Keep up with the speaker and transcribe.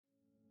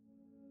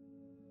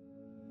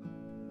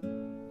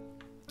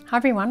Hi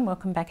everyone,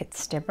 welcome back.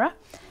 It's Deborah,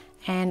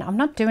 and I'm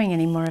not doing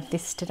any more of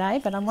this today,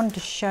 but I wanted to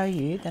show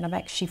you that I've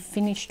actually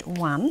finished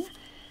one.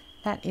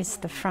 That is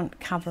the front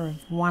cover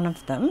of one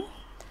of them,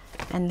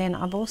 and then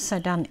I've also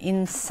done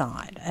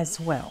inside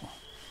as well.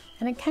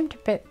 And it came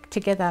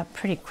together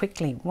pretty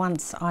quickly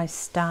once I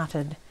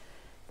started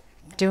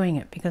doing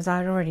it, because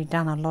I'd already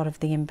done a lot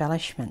of the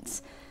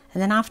embellishments.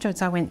 And then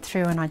afterwards I went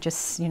through and I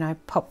just,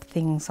 popped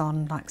things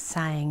on, like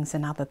sayings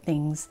and other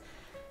things.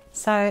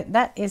 So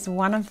that is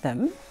one of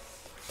them.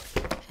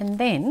 And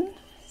then,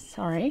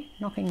 sorry,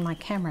 knocking my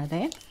camera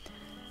there.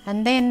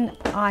 And then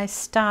I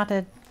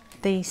started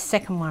the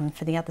second one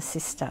for the other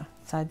sister.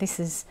 So this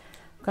is,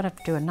 I've got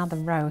to do another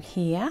row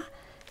here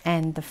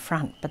and the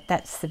front, but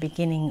that's the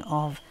beginning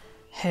of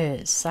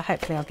hers. So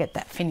hopefully I'll get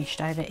that finished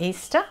over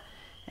Easter,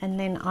 and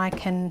then I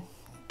can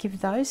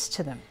give those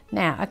to them.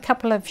 Now, a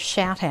couple of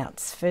shout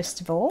outs. First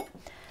of all,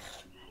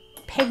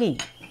 Peggy,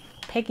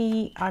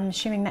 I'm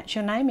assuming that's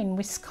your name, in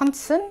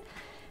Wisconsin.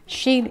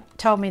 She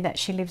told me that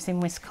she lives in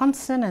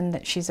Wisconsin and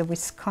that she's a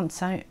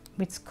Wisconsin,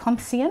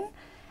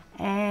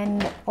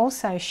 and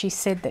also she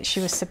said that she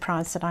was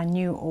surprised that I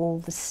knew all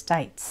the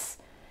states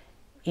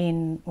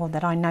or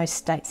that I know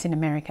states in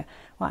America.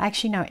 Well, I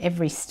actually know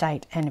every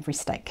state and every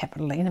state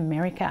capital in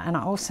America, and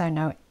I also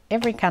know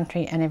every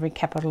country and every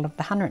capital of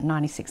the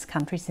 196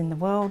 countries in the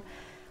world.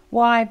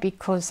 Why?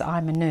 Because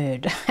I'm a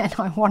nerd and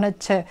I wanted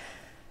to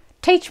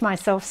teach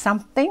myself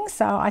something,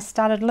 so I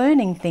started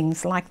learning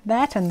things like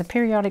that, and the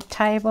periodic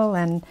table,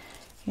 and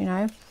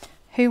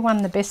who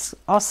won the best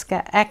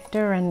Oscar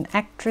actor and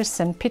actress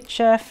and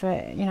picture for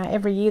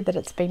every year that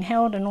it's been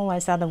held, and all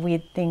those other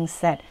weird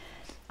things that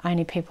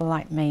only people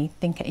like me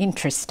think are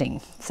interesting.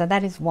 So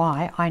that is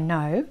why I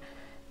know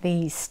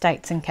the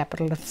states and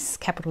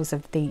capitals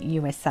of the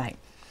USA.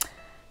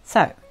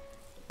 So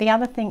the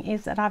other thing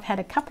is that I've had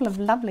a couple of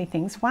lovely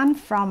things. One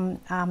from,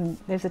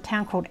 there's a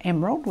town called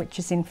Emerald, which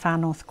is in far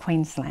north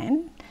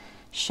Queensland.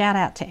 Shout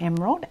out to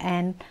Emerald.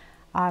 And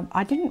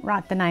I didn't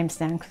write the names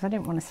down because I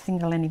didn't want to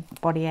single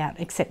anybody out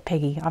except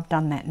Peggy. I've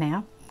done that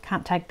now.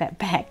 Can't take that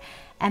back.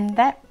 And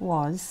that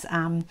was,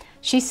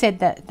 she said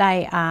that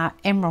they are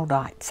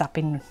emeraldites up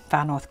in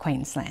far north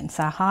Queensland.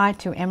 So hi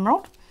to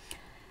Emerald.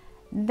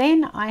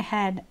 Then I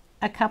had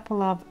a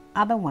couple of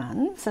other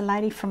ones. A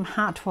lady from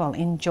Hartwell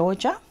in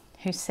Georgia,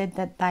 who said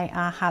that they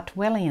are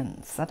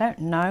Hartwellians. I don't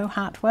know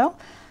Hartwell.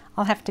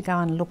 I'll have to go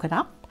and look it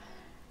up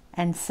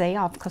and see.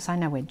 Of course, I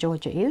know where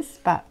Georgia is,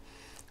 but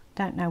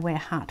don't know where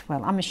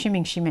Hartwell. I'm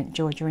assuming she meant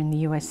Georgia in the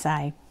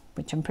USA,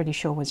 which I'm pretty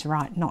sure was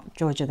right, not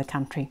Georgia the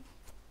country.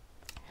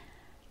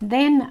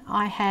 Then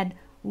I had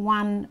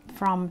one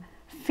from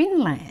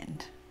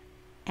Finland,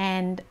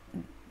 and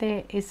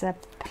there is a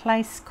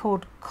place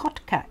called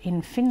Kotka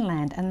in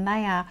Finland, and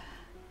they are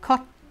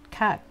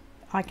Kotka,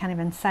 I can't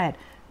even say it,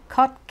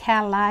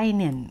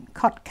 Kotkalainen.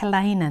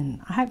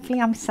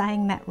 Hopefully I'm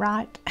saying that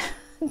right.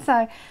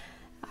 So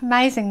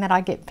amazing that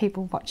I get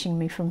people watching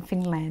me from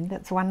Finland.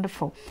 That's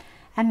wonderful.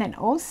 And then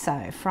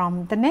also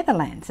from the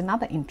Netherlands,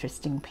 another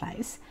interesting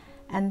place,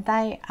 and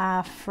they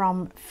are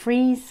from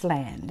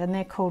Friesland, and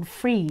they're called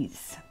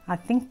Fries. I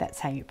think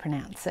that's how you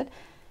pronounce it.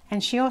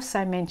 And she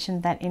also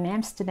mentioned that in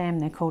Amsterdam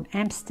they're called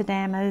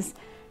Amsterdammers,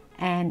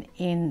 and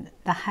in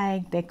The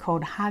Hague they're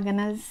called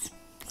Hageners.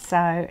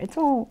 So it's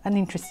all an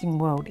interesting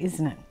world,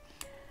 isn't it?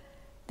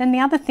 Then the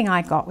other thing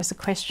I got was a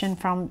question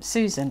from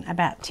Susan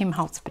about Tim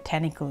Holtz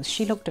Botanicals.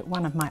 She looked at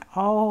one of my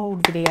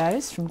old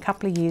videos from a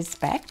couple of years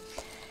back,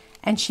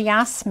 and she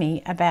asked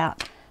me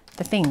about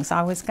the things.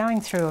 I was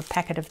going through a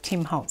packet of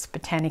Tim Holtz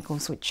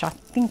Botanicals, which I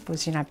think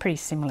was, pretty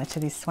similar to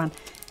this one.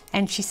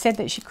 And she said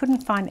that she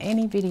couldn't find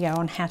any video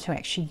on how to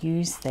actually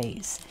use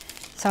these.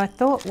 So I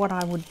thought what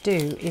I would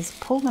do is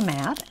pull them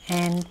out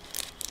and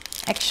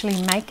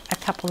actually make a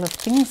couple of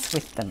things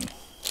with them.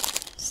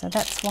 So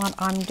that's what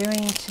I'm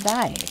doing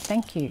today.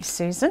 Thank you,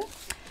 Susan.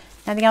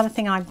 Now the other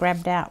thing I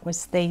grabbed out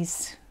was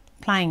these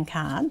playing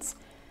cards.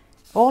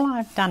 All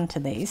I've done to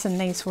these,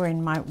 and these were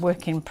in my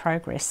work in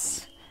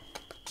progress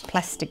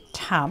plastic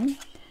tub,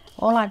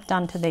 all I've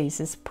done to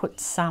these is put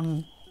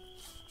some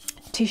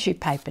tissue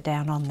paper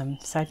down on them.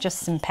 So just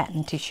some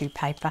pattern tissue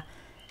paper.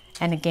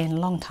 And again, a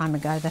long time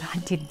ago that I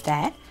did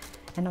that.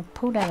 And I've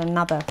pulled out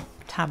another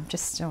tub,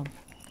 just a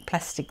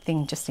plastic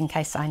thing, just in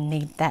case I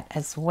need that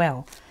as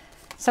well.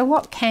 So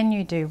what can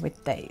you do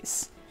with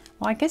these?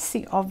 Well, I guess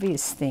the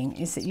obvious thing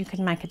is that you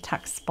can make a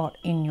tuck spot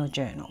in your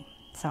journal.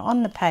 So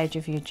on the page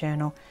of your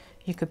journal,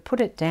 you could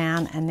put it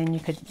down and then you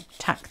could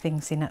tuck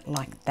things in it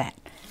like that.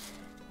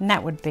 And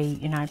that would be,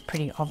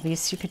 pretty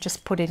obvious. You could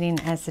just put it in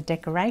as a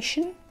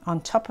decoration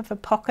on top of a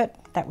pocket.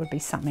 That would be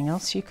something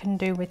else you can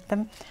do with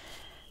them.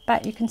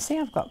 But you can see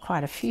I've got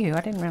quite a few.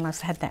 I didn't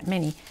realise I had that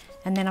many.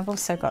 And then I've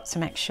also got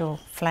some actual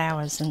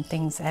flowers and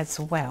things as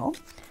well.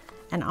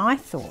 And I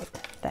thought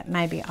that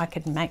maybe I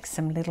could make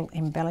some little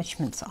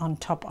embellishments on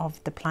top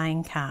of the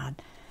playing card.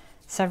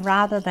 So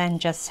rather than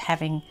just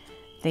having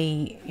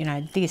the,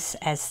 this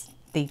as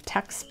the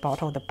tuck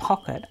spot or the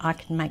pocket, I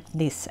can make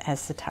this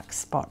as the tuck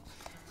spot.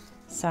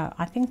 So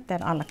I think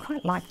that I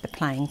quite like the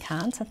playing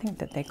cards. I think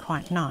that they're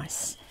quite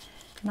nice.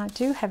 And I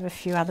do have a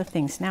few other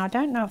things. Now I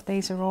don't know if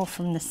these are all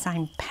from the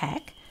same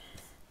pack.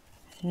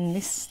 And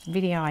this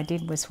video I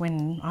did was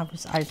when I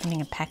was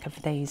opening a pack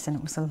of these, and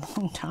it was a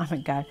long time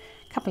ago,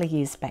 a couple of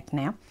years back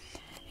now.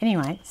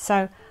 Anyway,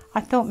 so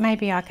I thought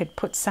maybe I could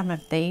put some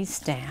of these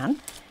down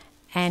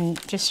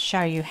and just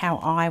show you how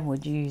I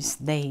would use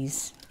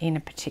these in a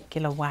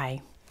particular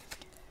way.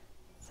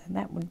 So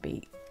that would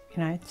be,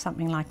 you know,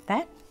 something like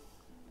that.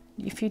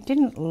 If you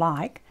didn't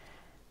like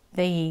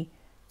the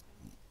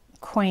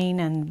Queen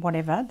and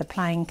whatever, the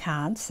playing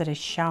cards that is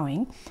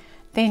showing,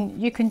 then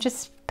you can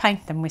just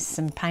paint them with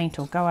some paint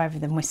or go over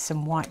them with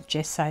some white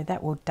gesso.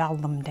 That will dull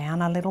them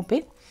down a little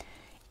bit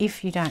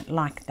if you don't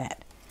like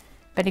that.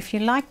 But if you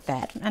like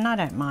that, and I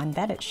don't mind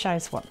that, it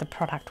shows what the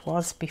product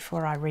was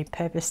before I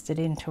repurposed it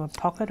into a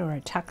pocket or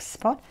a tuck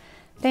spot,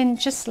 then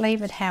just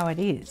leave it how it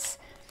is.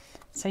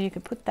 So you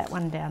could put that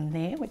one down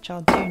there, which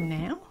I'll do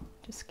now.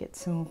 Just get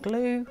some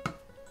glue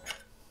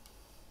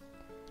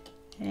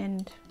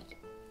and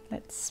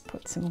let's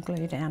put some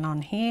glue down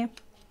on here.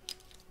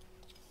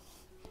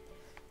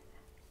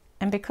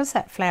 And because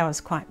that flower is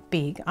quite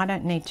big, I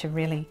don't need to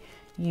really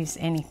use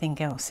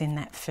anything else in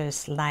that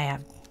first layer,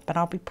 but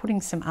I'll be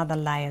putting some other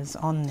layers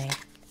on there.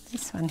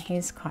 This one here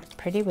is quite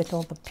pretty with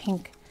all the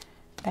pink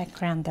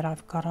background that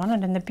I've got on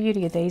it. And the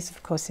beauty of these,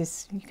 of course,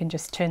 is you can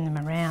just turn them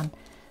around.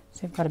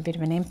 So I've got a bit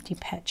of an empty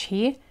patch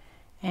here,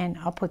 and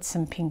I'll put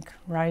some pink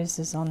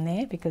roses on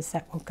there because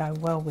that will go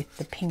well with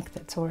the pink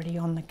that's already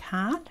on the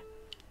card.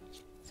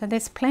 So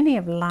there's plenty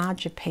of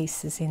larger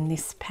pieces in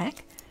this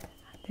pack.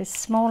 There's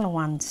smaller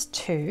ones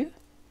too.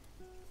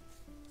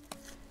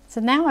 So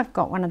now I've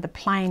got one of the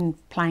plain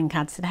playing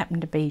cards that happen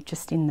to be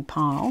just in the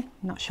pile.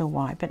 Not sure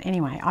why, but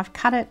anyway, I've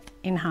cut it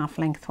in half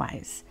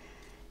lengthways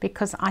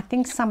because I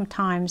think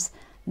sometimes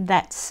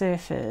that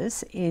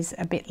surface is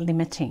a bit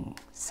limiting.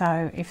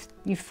 So if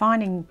you're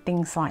finding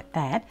things like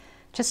that,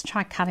 just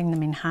try cutting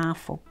them in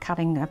half or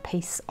cutting a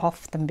piece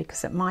off them,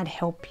 because it might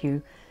help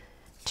you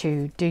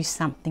to do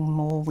something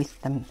more with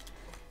them.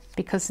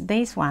 Because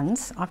these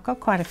ones, I've got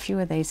quite a few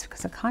of these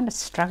because I kind of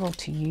struggle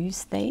to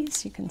use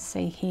these. You can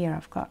see here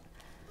I've got,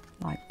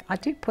 like, I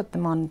do put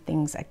them on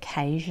things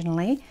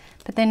occasionally,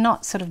 but they're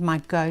not sort of my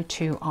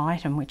go-to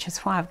item, which is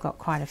why I've got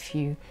quite a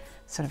few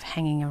sort of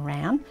hanging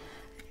around.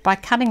 By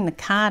cutting the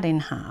card in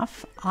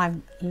half,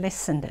 I've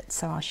lessened it,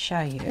 so I'll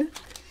show you.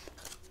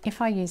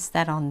 If I use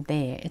that on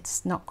there,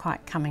 it's not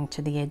quite coming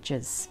to the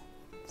edges.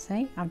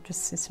 See,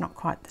 it's not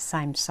quite the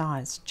same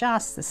size,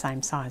 just the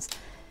same size.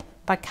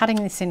 By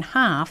cutting this in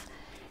half,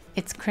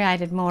 it's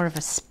created more of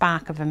a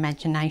spark of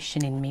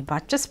imagination in me,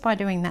 just by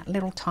doing that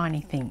little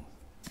tiny thing.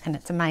 And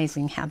it's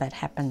amazing how that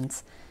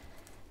happens.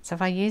 So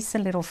if I use the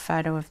little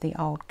photo of the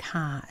old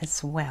car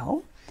as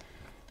well,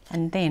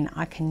 and then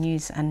I can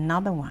use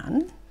another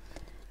one,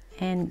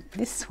 and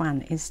this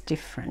one is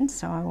different,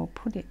 so I will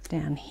put it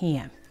down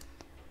here.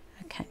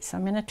 Okay, so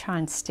I'm going to try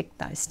and stick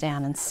those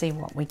down and see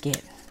what we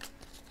get.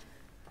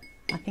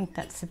 I think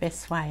that's the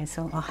best way,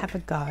 so I'll have a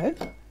go,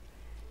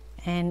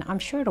 and I'm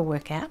sure it'll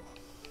work out.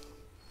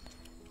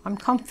 I'm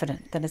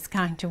confident that it's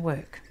going to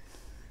work.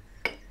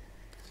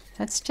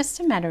 So it's just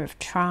a matter of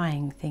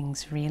trying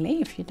things,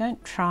 really. If you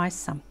don't try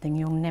something,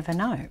 you'll never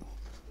know.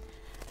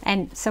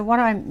 And so what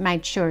I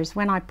made sure is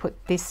when I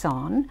put this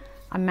on,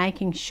 I'm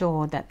making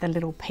sure that the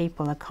little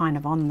people are kind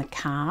of on the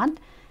card.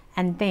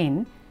 And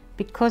then,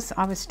 because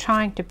I was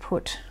trying to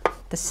put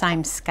the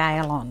same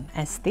scale on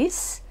as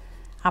this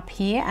up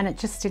here, and it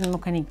just didn't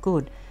look any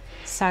good.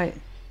 So,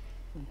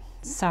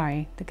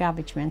 sorry, the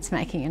garbage man's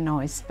making a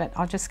noise, but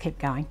I'll just keep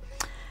going.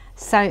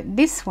 So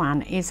this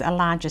one is a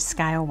larger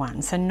scale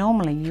one. So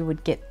normally you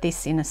would get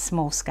this in a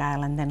small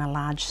scale and then a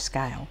large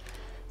scale.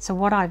 So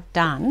what I've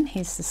done,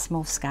 here's the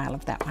small scale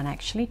of that one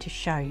actually to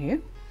show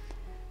you.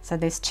 So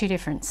there's two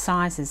different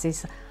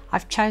sizes.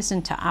 I've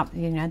chosen to up,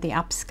 the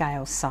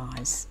upscale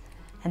size.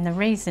 And the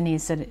reason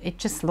is that it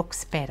just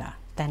looks better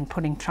than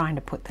trying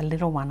to put the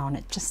little one on.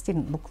 It just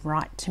didn't look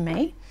right to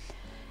me.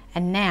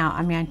 And now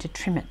I'm going to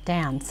trim it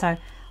down. So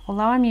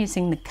although I'm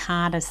using the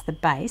card as the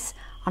base,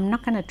 I'm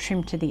not going to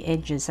trim to the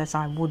edges as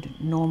I would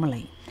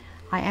normally.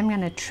 I am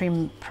going to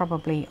trim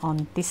probably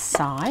on this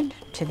side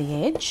to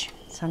the edge.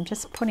 So I'm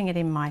just putting it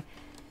in my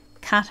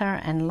cutter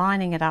and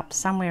lining it up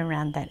somewhere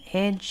around that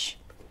edge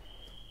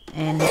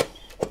and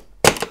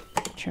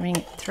trimming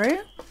it through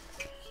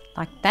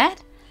like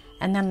that.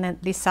 And then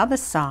this other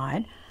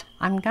side,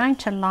 I'm going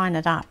to line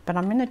it up, but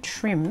I'm going to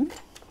trim.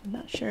 I'm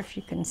not sure if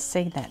you can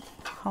see that.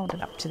 Hold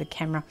it up to the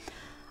camera.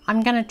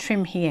 I'm going to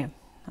trim here.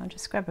 I'll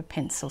just grab a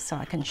pencil so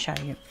I can show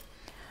you.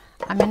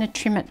 I'm going to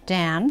trim it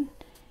down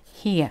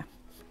here.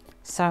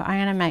 So I'm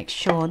going to make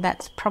sure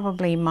that's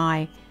probably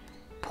my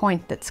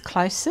point that's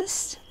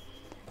closest.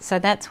 So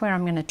that's where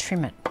I'm going to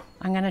trim it.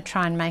 I'm going to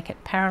try and make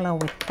it parallel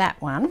with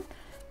that one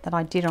that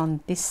I did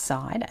on this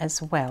side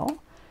as well.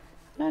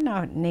 I don't know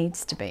if it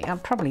needs to be.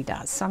 It probably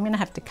does. So I'm going to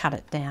have to cut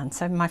it down.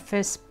 So my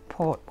first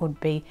port would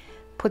be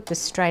put the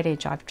straight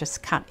edge I've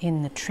just cut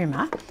in the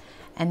trimmer,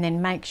 and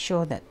then make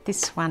sure that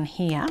this one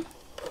here,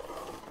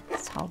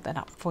 let's hold that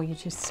up for you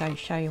just so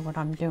show you what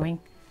I'm doing.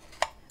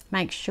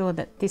 make sure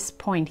that this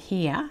point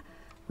here,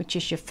 which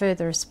is your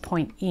furthest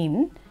point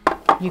in,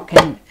 you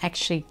can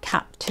actually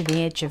cut to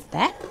the edge of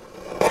that,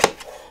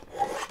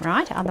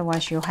 right?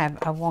 Otherwise you'll have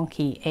a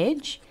wonky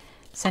edge.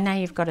 So now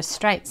you've got a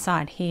straight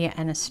side here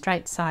and a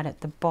straight side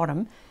at the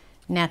bottom.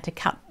 Now to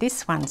cut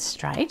this one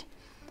straight,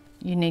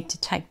 you need to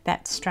take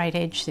that straight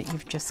edge that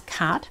you've just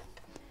cut,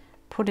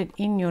 put it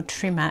in your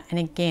trimmer, and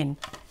again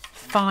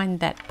find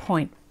that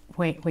point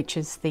which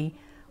is the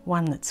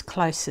one that's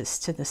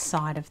closest to the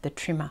side of the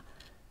trimmer.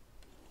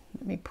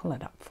 Let me pull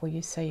it up for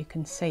you so you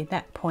can see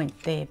that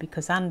point there,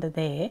 because under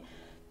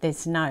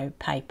there's no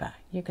paper.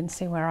 You can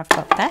see where I've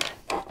got that.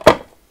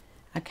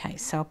 Okay,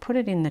 so I'll put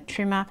it in the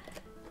trimmer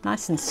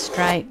nice and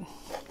straight,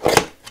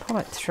 pull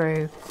it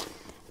through,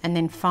 and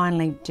then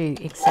finally do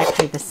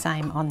exactly the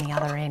same on the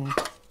other end.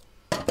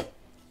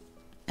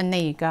 And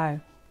there you go.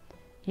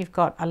 You've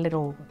got a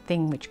little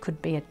thing which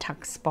could be a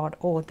tuck spot,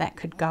 or that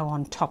could go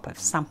on top of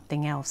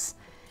something else.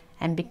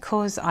 And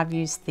because I've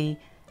used the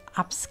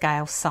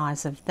upscale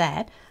size of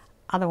that,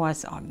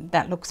 otherwise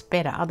that looks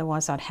better.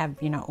 Otherwise I'd have,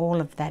 you know,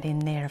 all of that in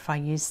there if I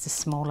used a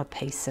smaller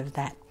piece of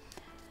that.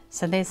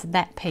 So there's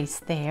that piece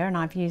there, and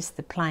I've used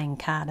the playing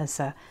card as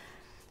a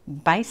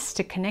base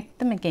to connect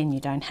them. Again, you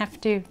don't have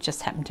to, it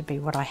just happened to be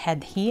what I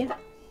had here.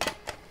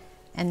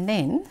 And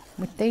then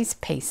with these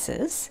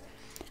pieces,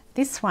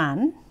 this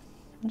one,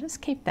 I'll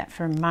just keep that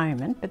for a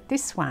moment, but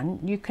this one,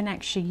 you can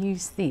actually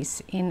use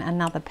this in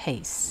another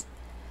piece.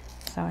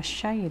 So I'll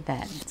show you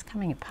that. It's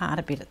coming apart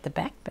a bit at the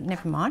back, but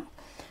never mind.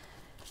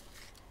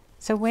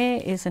 So where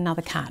is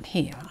another card?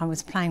 Here. I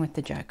was playing with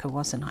the Joker,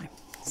 wasn't I?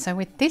 So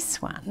with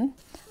this one,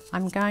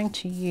 I'm going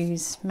to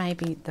use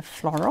maybe the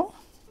floral,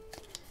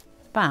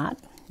 but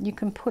you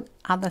can put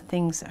other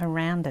things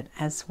around it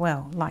as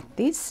well, like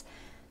this.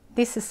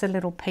 This is the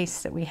little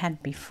piece that we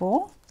had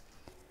before.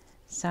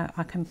 So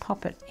I can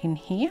pop it in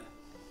here.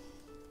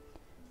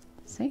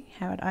 See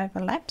how it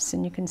overlaps,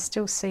 and you can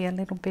still see a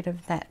little bit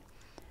of that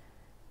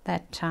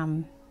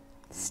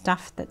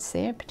stuff that's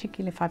there,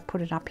 particularly if I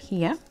put it up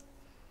here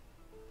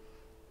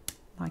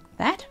like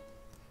that.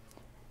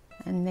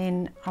 And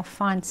then I'll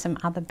find some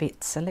other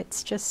bits. So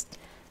let's just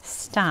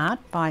start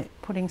by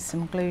putting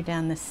some glue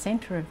down the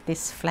center of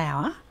this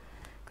flower,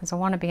 because I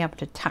want to be able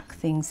to tuck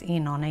things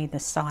in on either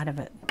side of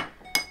it.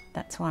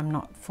 That's why I'm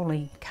not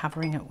fully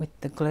covering it with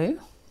the glue.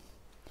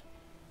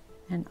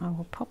 And I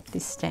will pop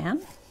this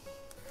down,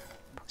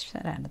 push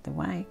that out of the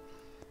way,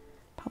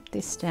 pop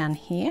this down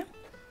here,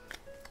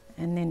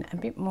 and then a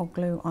bit more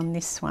glue on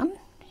this one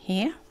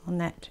here, on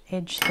that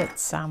edge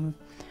that's,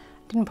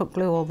 didn't put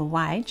glue all the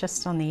way,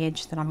 just on the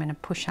edge that I'm going to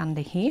push under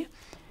here.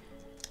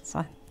 So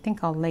I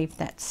think I'll leave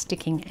that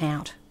sticking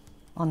out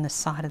on the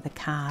side of the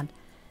card.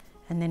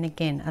 And then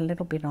again, a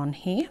little bit on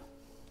here,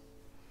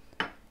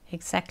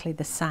 exactly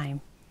the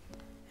same,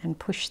 and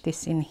push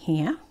this in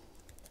here.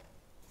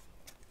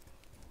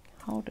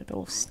 Hold it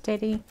all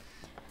steady.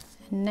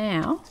 And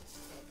now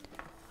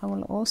I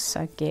will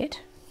also get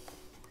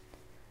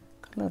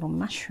a little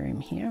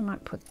mushroom here. I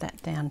might put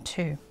that down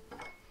too.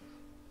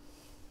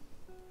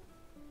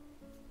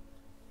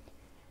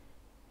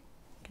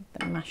 Get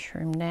the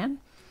mushroom down.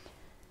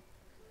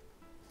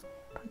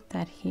 Put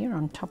that here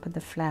on top of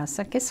the flower.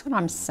 So I guess what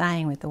I'm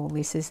saying with all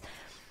this is,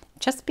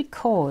 just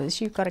because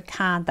you've got a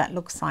card that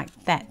looks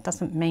like that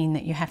doesn't mean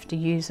that you have to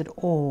use it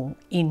all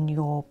in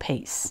your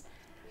piece.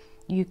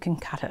 You can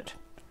cut it.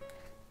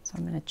 So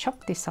I'm going to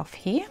chop this off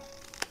here,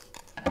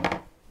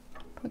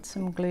 put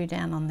some glue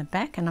down on the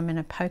back, and I'm going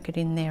to poke it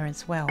in there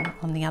as well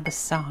on the other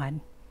side.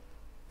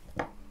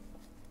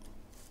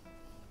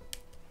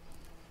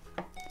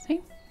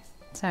 See?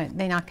 So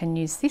then I can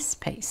use this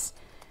piece,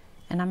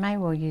 and I may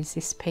well use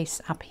this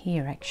piece up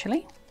here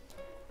actually.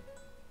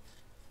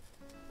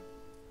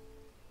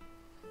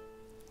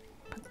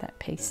 Put that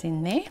piece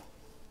in there.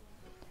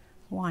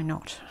 Why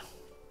not?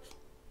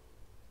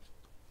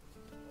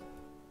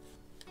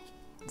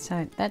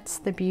 So that's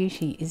the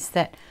beauty, is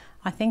that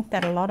I think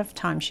that a lot of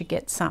times you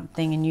get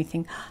something and you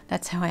think, oh,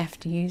 that's how I have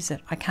to use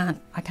it. I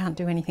can't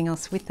do anything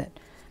else with it.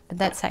 But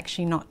that's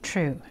actually not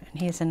true.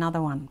 And here's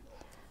another one.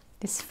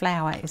 This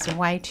flower is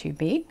way too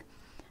big,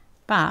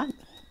 but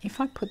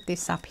if I put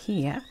this up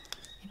here,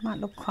 it might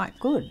look quite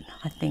good,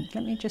 I think.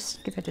 Let me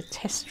just give it a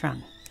test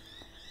run.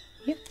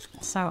 Yep,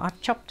 so I've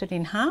chopped it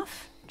in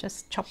half,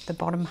 just chopped the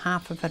bottom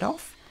half of it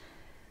off.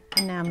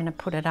 And now I'm going to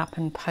put it up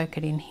and poke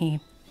it in here.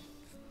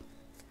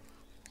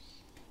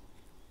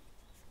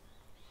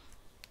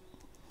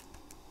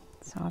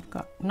 So I've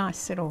got a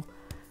nice little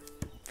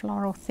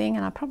floral thing,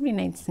 and I probably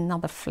need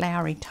another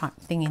flowery type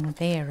thing in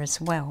there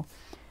as well.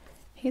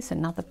 Here's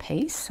another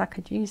piece. I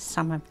could use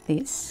some of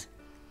this.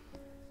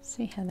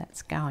 See how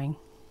that's going.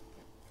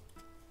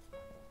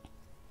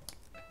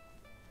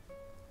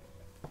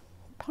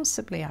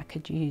 Possibly I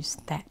could use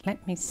that.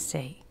 Let me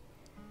see.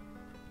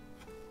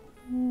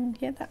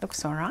 Yeah, that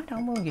looks all right.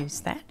 I will use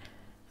that.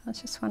 I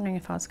was just wondering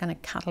if I was going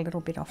to cut a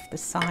little bit off the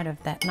side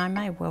of that, and I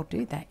may well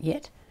do that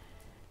yet.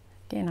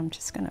 Again, I'm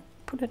just going to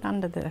put it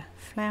under the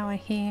flower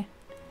here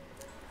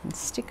and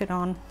stick it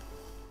on.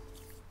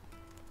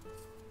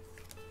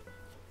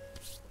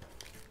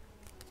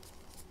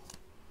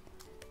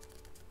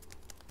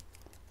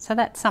 So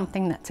that's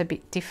something that's a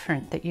bit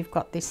different, that you've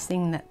got this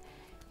thing that,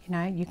 you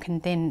know, you can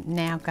then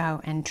now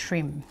go and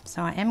trim.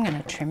 So I am going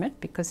to trim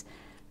it because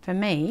for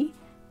me,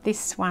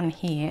 this one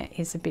here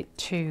is a bit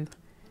too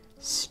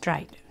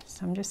straight.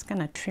 So I'm just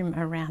going to trim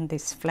around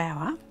this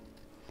flower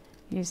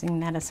using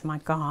that as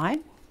my guide,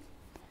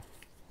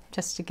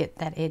 just to get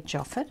that edge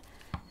off it.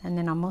 And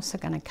then I'm also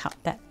going to cut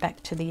that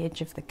back to the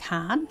edge of the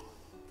card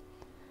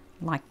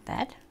like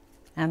that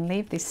and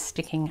leave this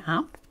sticking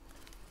up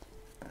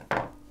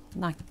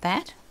like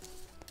that.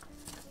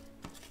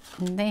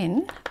 And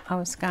then I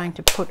was going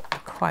to put a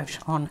quote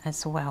on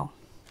as well.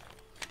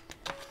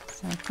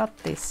 So I've got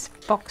this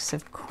box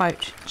of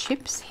quote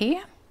chips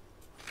here.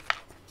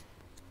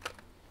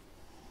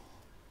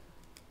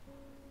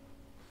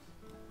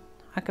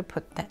 I could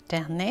put that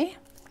down there.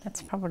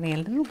 That's probably a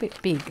little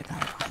bit big though,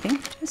 I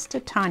think, just a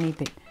tiny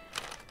bit.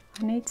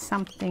 I need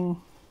something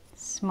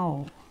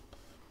small.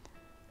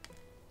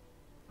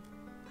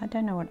 I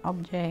don't know what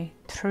objet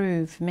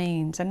trouve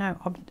means. I know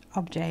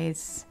objet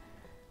is,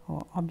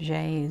 or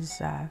objet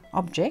is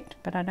object,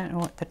 but I don't know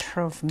what the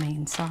trouve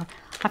means, so I'll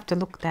have to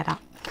look that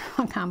up.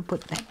 I can't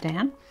put that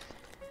down.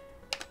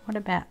 What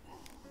about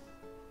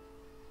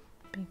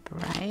be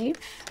brave?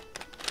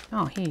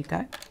 Oh, here you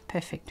go.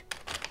 Perfect.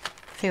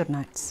 Field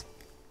notes.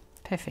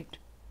 Perfect.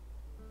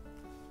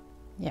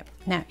 Yep.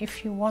 Now,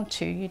 if you want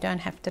to, you don't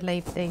have to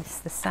leave these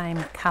the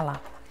same colour.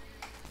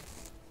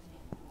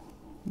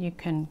 You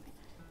can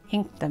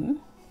ink them.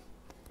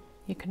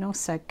 You can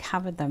also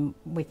cover them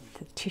with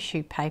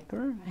tissue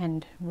paper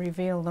and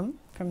reveal them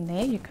from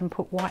there. You can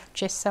put white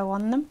gesso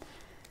on them.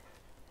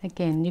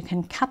 Again, you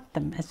can cut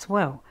them as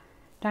well.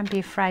 Don't be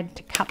afraid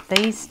to cut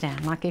these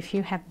down. Like if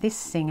you have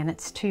this thing and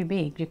it's too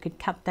big, you could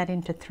cut that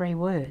into 3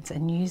 words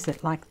and use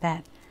it like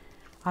that.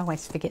 I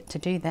always forget to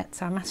do that,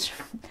 so I must,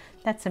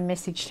 that's a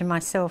message to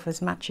myself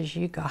as much as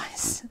you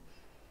guys.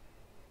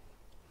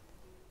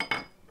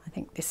 I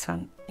think this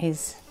one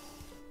is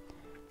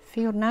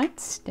field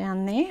notes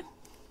down there.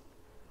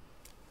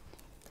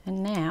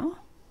 And now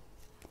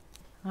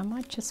I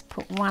might just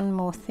put one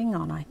more thing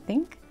on, I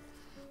think.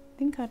 I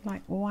think I'd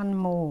like one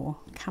more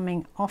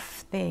coming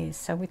off there.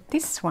 So with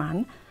this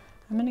one,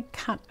 I'm going to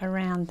cut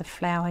around the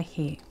flower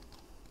here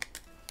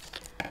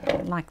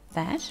like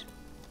that.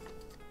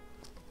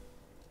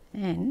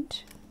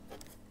 And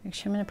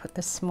actually I'm going to put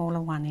the smaller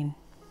one in.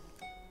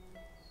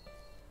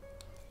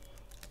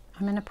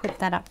 I'm going to put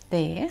that up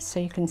there so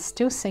you can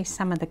still see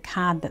some of the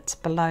card that's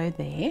below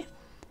there,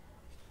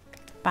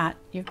 but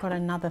you've got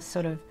another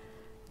sort of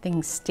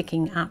thing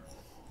sticking up.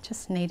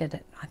 Just needed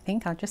it, I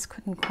think. I just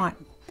couldn't quite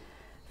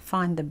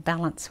find the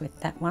balance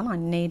with that one. I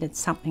needed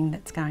something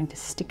that's going to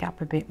stick up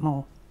a bit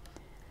more.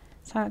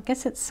 So I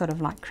guess it's sort of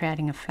like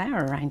creating a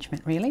flower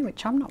arrangement really,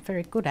 which I'm not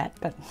very good at,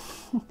 but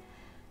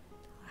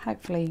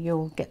hopefully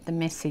you'll get the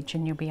message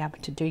and you'll be able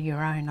to do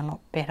your own a lot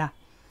better.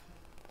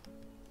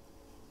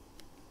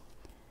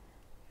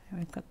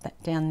 We've got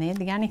that down there.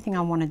 The only thing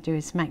I want to do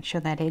is make sure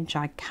that edge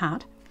I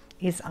cut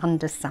is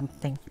under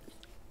something.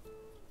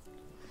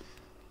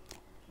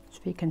 So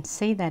if you can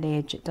see that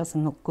edge, it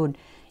doesn't look good.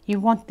 You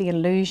want the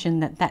illusion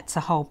that that's a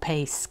whole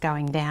piece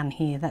going down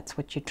here. That's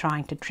what you're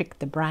trying to trick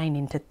the brain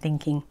into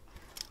thinking.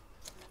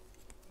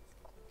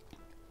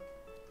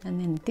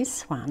 And then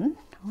this one,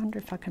 I wonder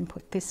if I can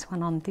put this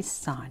one on this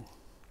side.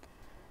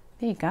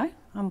 There you go. I'm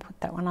going to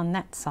put that one on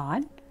that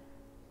side.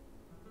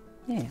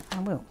 Yeah, I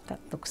will. That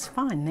looks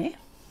fine there.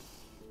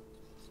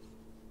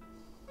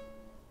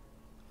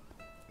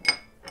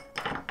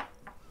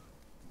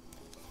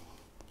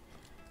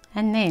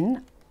 And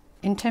then,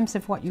 in terms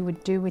of what you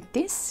would do with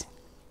this,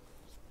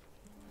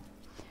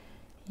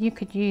 you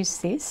could use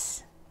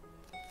this,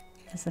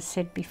 as I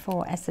said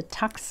before, as a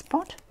tuck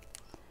spot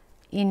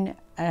in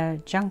a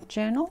junk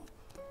journal.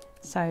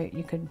 So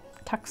you could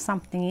tuck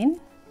something in,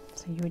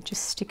 so you would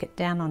just stick it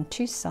down on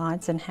 2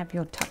 sides and have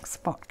your tuck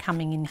spot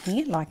coming in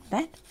here like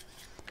that.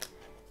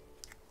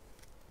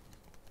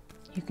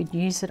 You could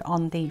use it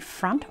on the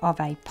front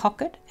of a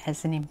pocket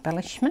as an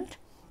embellishment.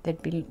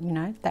 There'd be, you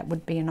know, that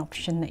would be an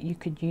option that you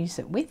could use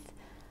it with.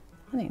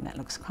 I think that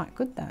looks quite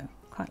good though,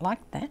 quite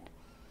like that.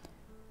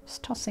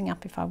 Just tossing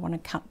up if I want to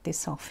cut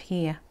this off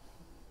here.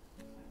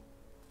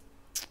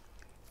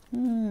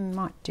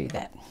 Might do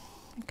that.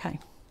 Okay.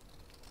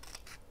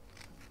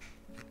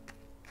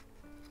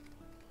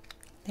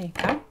 There you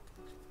go.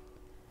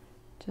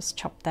 Just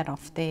chop that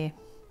off there.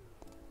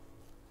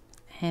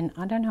 And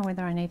I don't know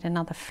whether I need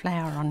another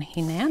flower on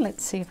here now.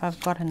 Let's see if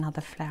I've got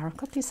another flower. I've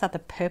got this other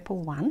purple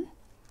one.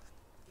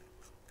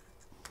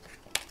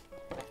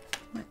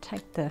 I might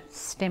take the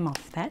stem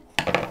off that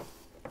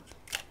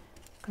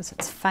because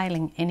it's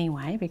failing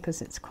anyway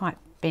because it's quite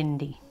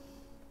bendy.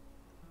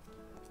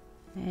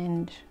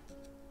 And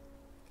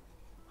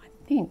I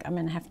think I'm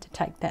going to have to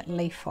take that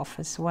leaf off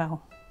as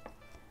well.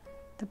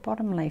 The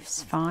bottom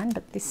leaf's fine,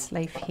 but this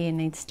leaf here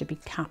needs to be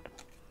cut.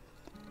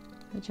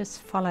 So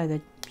just follow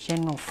the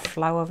general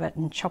flow of it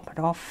and chop it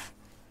off.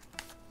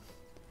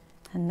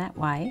 And that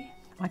way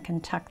I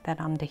can tuck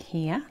that under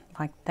here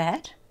like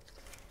that.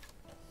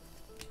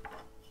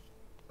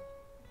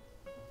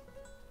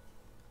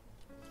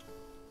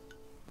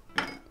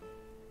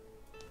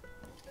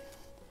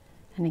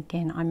 And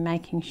again, I'm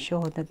making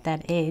sure that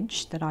that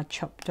edge that I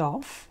chopped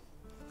off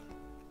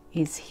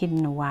is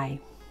hidden away.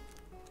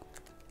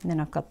 And then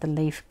I've got the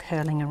leaf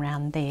curling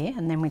around there.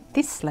 And then with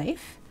this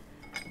leaf,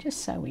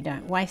 just so we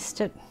don't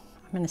waste it,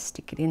 I'm going to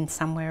stick it in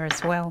somewhere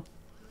as well.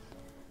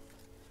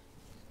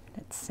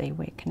 Let's see,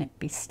 where can it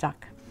be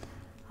stuck?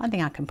 I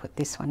think I can put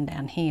this one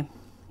down here.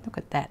 Look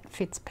at that,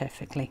 fits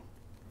perfectly.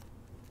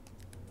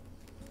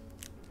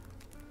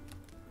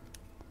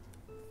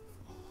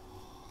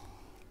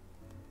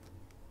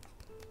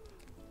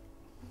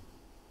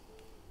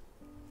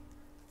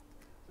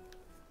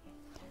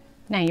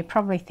 Now you're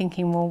probably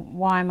thinking, well,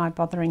 why am I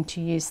bothering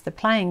to use the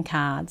playing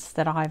cards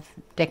that I've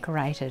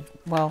decorated?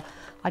 Well,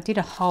 I did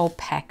a whole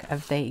pack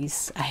of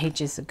these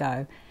ages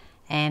ago,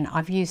 and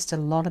I've used a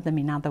lot of them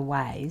in other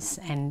ways,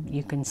 and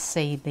you can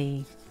see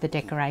the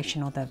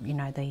decoration, or the, you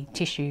know, the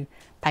tissue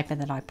paper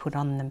that I put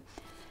on them.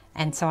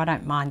 And so I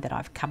don't mind that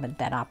I've covered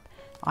that up.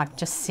 I'm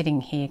just sitting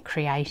here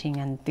creating,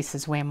 and this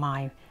is where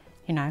my,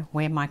 you know,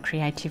 where my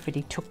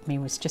creativity took me,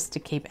 was just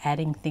to keep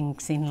adding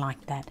things in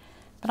like that.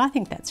 But I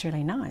think that's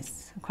really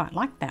nice. I quite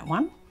like that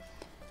one.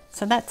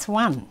 So that's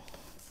one.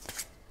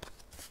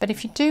 But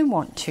if you do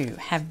want to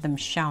have them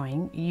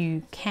showing,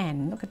 you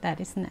can. Look at that,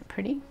 isn't that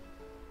pretty?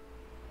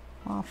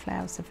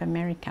 Wildflowers of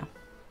America.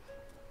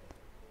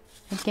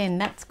 Again,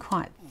 that's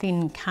quite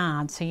thin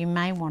card, so you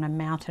may want to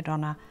mount it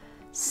on a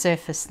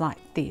surface like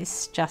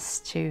this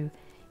just to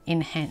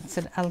enhance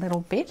it a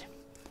little bit.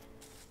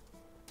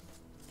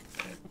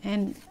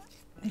 And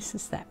this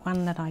is that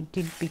one that I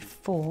did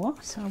before,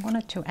 so I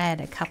wanted to add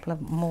a couple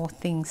of more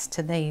things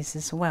to these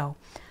as well.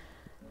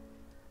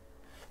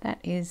 That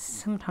is,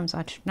 sometimes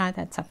I know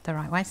that's up the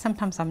right way,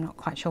 sometimes I'm not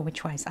quite sure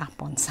which way is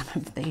up on some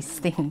of these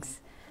things.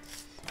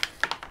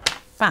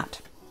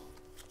 But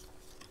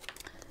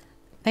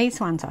these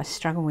ones I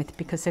struggle with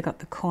because they've got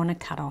the corner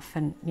cut off,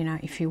 and you know,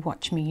 if you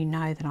watch me, you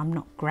know that I'm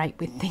not great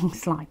with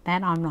things like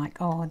that. I'm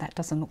like, oh, that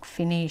doesn't look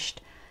finished,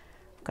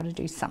 I've got to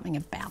do something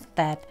about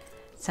that.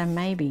 So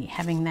maybe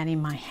having that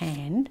in my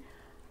hand,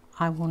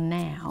 I will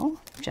now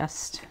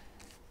just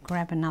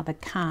grab another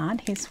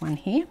card. Here's one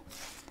here.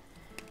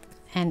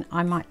 And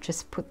I might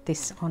just put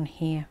this on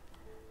here.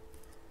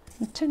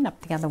 And turn it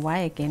up the other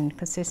way again,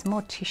 because there's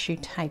more tissue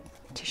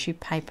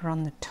paper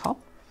on the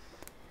top.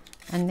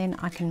 And then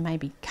I can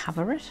maybe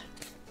cover it.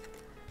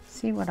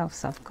 See what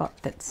else I've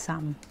got that's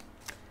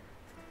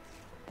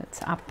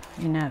up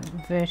in a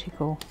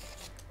vertical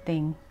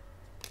thing.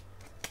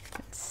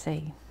 Let's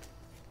see.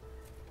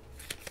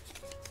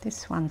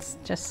 This one's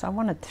just, I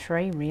wanted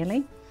 3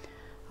 really.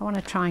 I want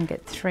to try and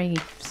get 3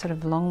 sort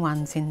of long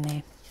ones in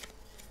there.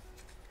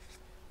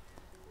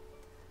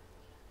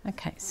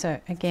 Okay, so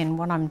again,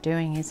 what I'm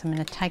doing is I'm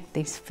going to take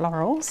these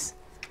florals,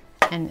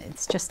 and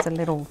it's just a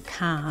little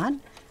card,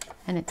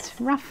 and it's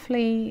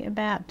roughly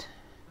about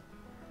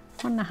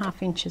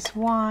 1.5 inches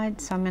wide,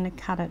 so I'm going to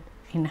cut it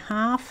in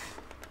half,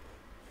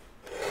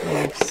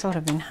 or sort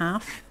of in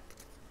half.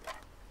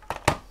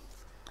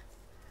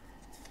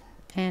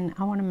 And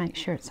I want to make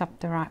sure it's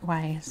up the right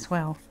way as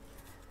well,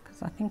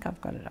 because I think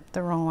I've got it up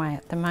the wrong way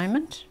at the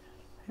moment.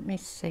 Let me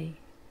see.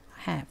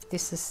 I have.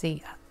 This is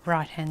the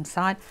right hand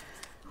side.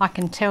 I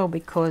can tell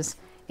because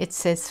it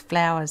says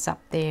flowers up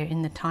there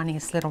in the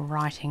tiniest little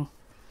writing.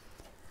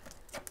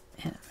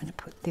 And I'm going to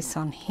put this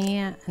on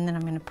here, and then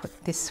I'm going to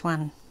put this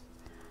one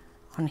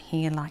on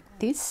here like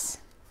this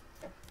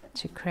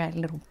to create a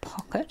little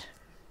pocket.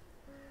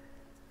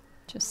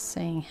 Just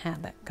seeing how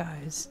that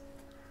goes.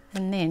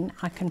 And then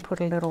I can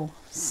put a little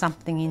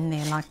something in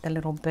there like the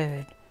little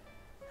bird.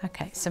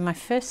 Okay, so my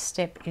first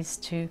step is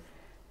to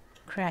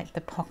create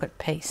the pocket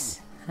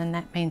piece, and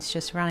that means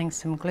just running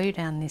some glue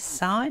down this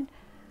side,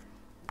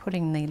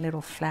 putting the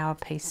little flower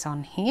piece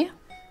on here,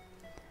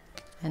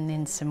 and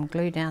then some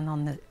glue down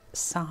on the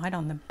side,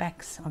 on the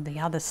backs of the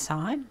other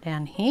side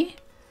down here,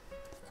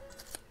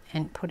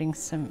 and putting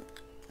some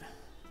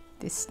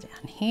this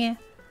down here.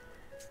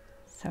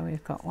 So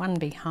we've got one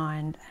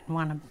behind and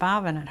one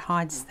above, and it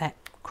hides that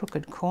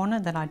crooked corner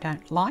that I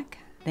don't like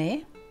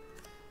there.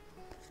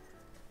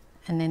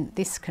 And then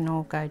this can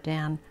all go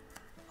down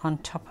on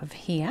top of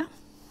here.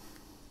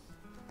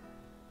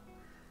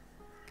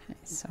 Okay,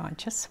 so I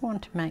just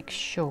want to make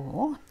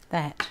sure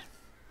that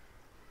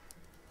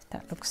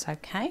that looks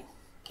okay.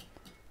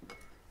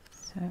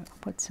 So I'll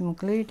put some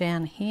glue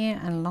down here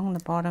and along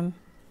the bottom.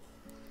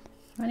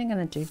 I'm only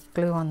going to do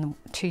glue on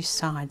the 2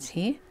 sides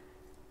here,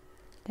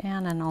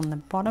 down and on the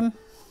bottom.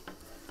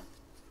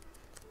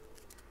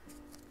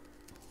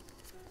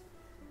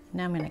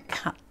 Now I'm going to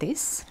cut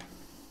this.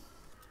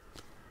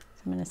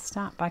 So I'm going to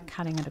start by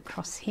cutting it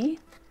across here.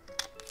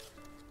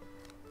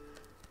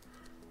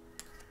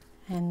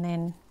 And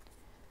then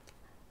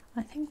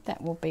I think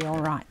that will be all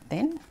right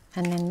then.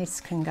 And then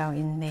this can go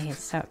in there,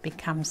 so it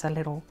becomes a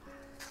little,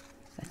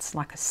 it's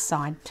like a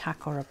side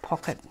tuck or a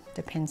pocket,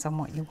 depends on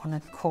what you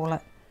want to call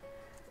it.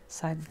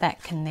 So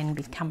that can then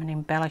become an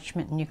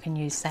embellishment, and you can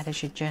use that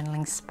as your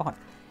journaling spot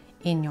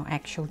in your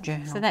actual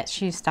journal. So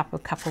that's used up a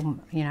couple,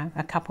 you know,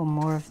 a couple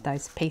more of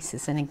those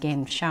pieces, and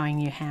again showing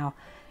you how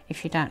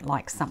if you don't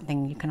like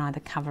something, you can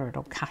either cover it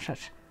or cut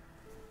it.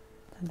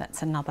 So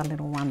that's another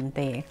little one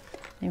there.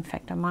 In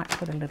fact, I might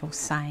put a little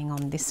saying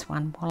on this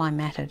one while I'm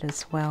at it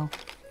as well.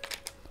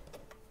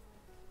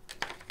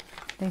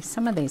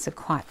 Some of these are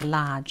quite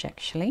large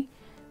actually.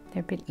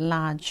 They're a bit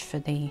large for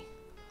the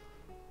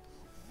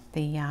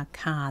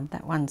card.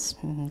 That one's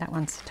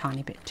a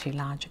tiny bit too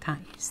large. I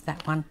can't use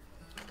that one.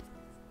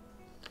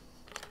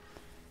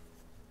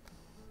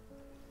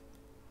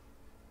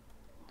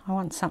 I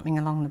want something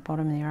along the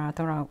bottom there. I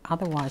thought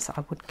otherwise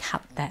I would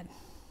cut that.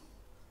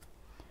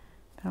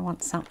 But I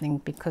want something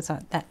because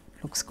that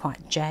looks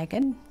quite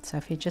jagged. So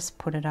if you just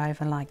put it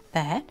over like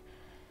that,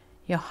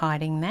 you're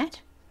hiding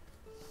that.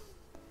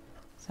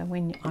 So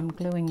when I'm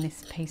gluing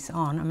this piece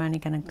on, I'm only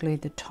going to glue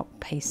the top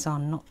piece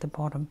on, not the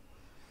bottom.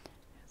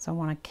 So I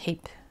want to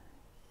keep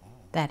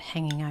that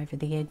hanging over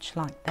the edge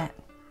like that.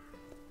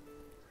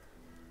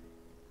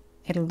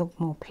 It'll look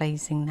more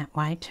pleasing that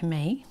way to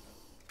me.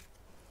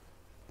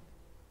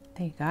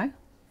 There you go.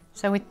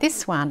 So with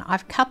this one,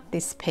 I've cut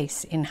this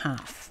piece in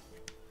half.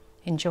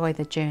 Enjoy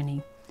the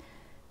journey.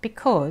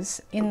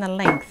 Because in the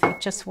length, it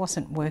just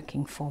wasn't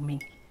working for me.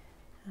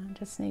 I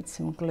just need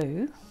some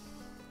glue.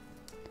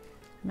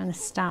 I'm going to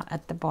start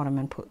at the bottom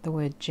and put the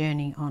word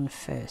journey on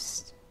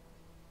first.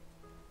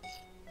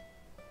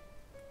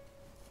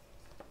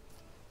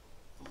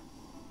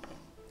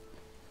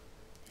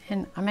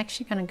 And I'm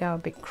actually going to go a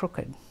bit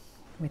crooked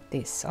with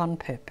this on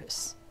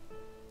purpose.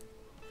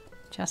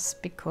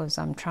 Just because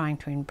I'm trying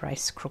to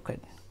embrace crooked.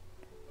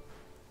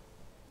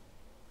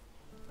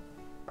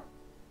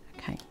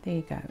 Okay, there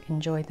you go.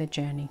 Enjoy the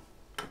journey.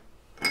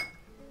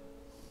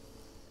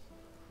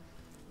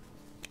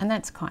 And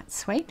that's quite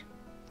sweet.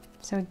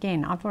 So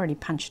again, I've already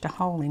punched a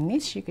hole in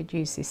this. You could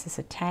use this as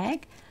a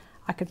tag.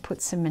 I could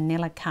put some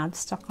manila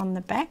cardstock on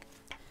the back.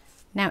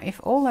 Now, if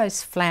all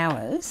those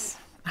flowers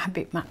are a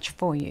bit much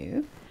for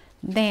you,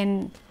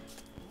 then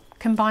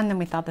combine them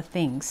with other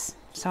things.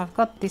 So I've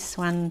got this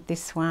one,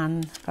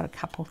 I've got a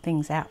couple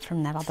things out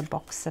from that other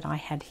box that I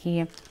had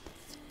here,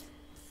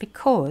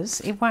 because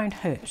it won't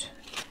hurt,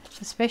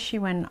 especially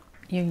when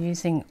you're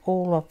using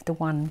all of the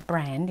one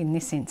brand, in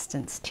this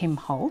instance Tim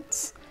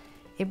Holtz.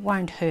 It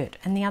won't hurt.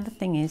 And the other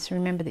thing is,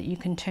 remember that you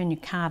can turn your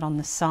card on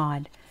the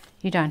side.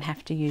 You don't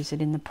have to use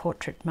it in the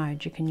portrait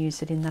mode, you can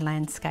use it in the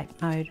landscape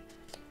mode.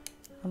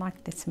 I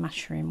like this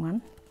mushroom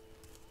one.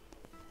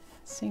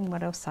 Seeing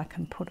what else I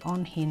can put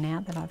on here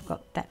now that I've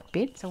got that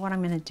bit. So what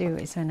I'm going to do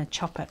is I'm going to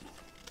chop it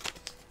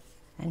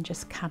and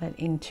just cut it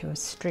into a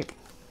strip,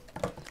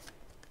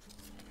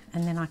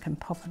 and then I can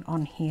pop it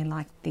on here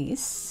like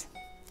this,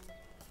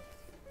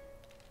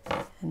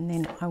 and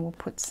then I will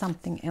put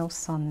something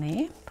else on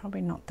there,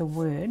 probably not the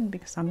word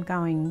because I'm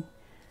going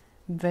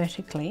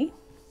vertically.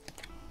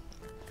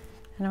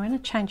 And I'm going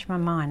to change my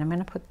mind. I'm going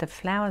to put the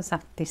flowers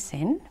up this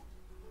end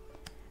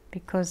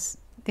because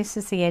this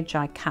is the edge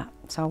I cut,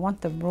 so I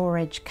want the raw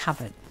edge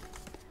covered.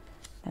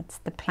 That's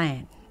the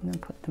plan. I'm going to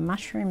put the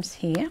mushrooms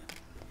here.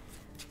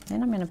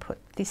 Then I'm going to put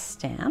this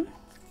down,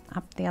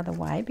 up the other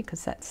way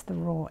because that's the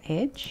raw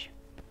edge.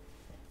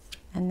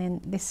 And then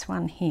this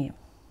one here.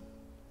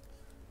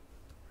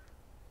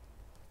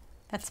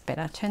 That's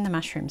better. Turn the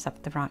mushrooms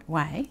up the right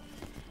way.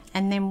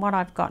 And then what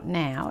I've got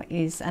now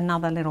is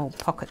another little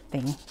pocket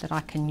thing that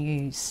I can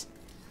use.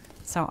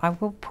 So I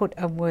will put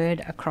a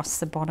word across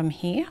the bottom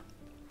here.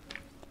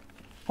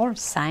 Or a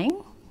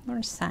saying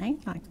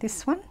like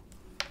this one,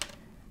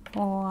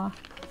 or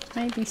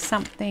maybe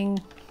something,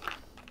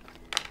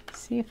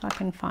 see if I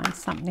can find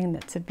something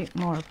that's a bit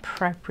more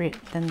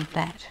appropriate than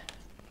that.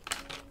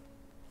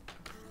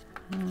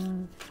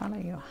 Follow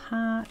your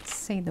heart,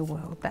 see the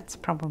world, that's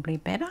probably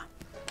better.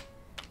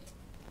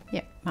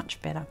 Yep,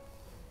 much better.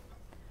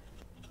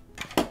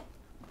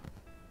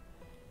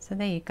 So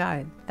there you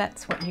go,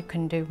 that's what you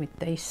can do with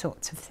these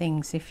sorts of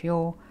things if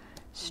you're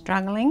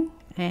struggling,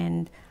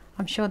 and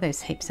I'm sure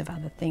there's heaps of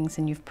other things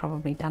and you've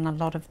probably done a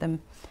lot of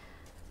them,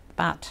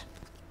 but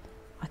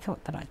I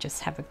thought that I'd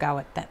just have a go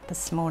at that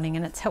this morning,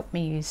 and it's helped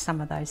me use some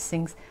of those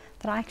things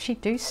that I actually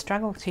do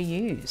struggle to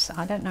use.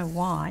 I don't know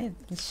why,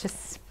 it's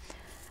just,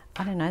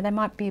 I don't know, they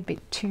might be a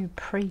bit too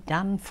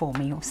pre-done for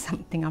me or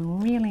something.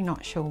 I'm really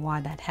not sure why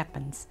that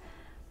happens,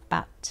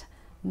 but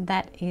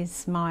that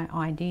is my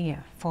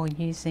idea for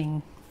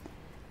using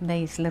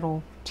these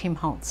little Tim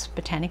Holtz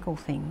botanical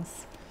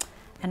things.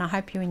 And I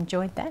hope you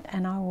enjoyed that,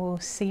 and I will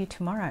see you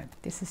tomorrow.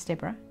 This is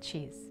Deborah.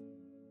 Cheers.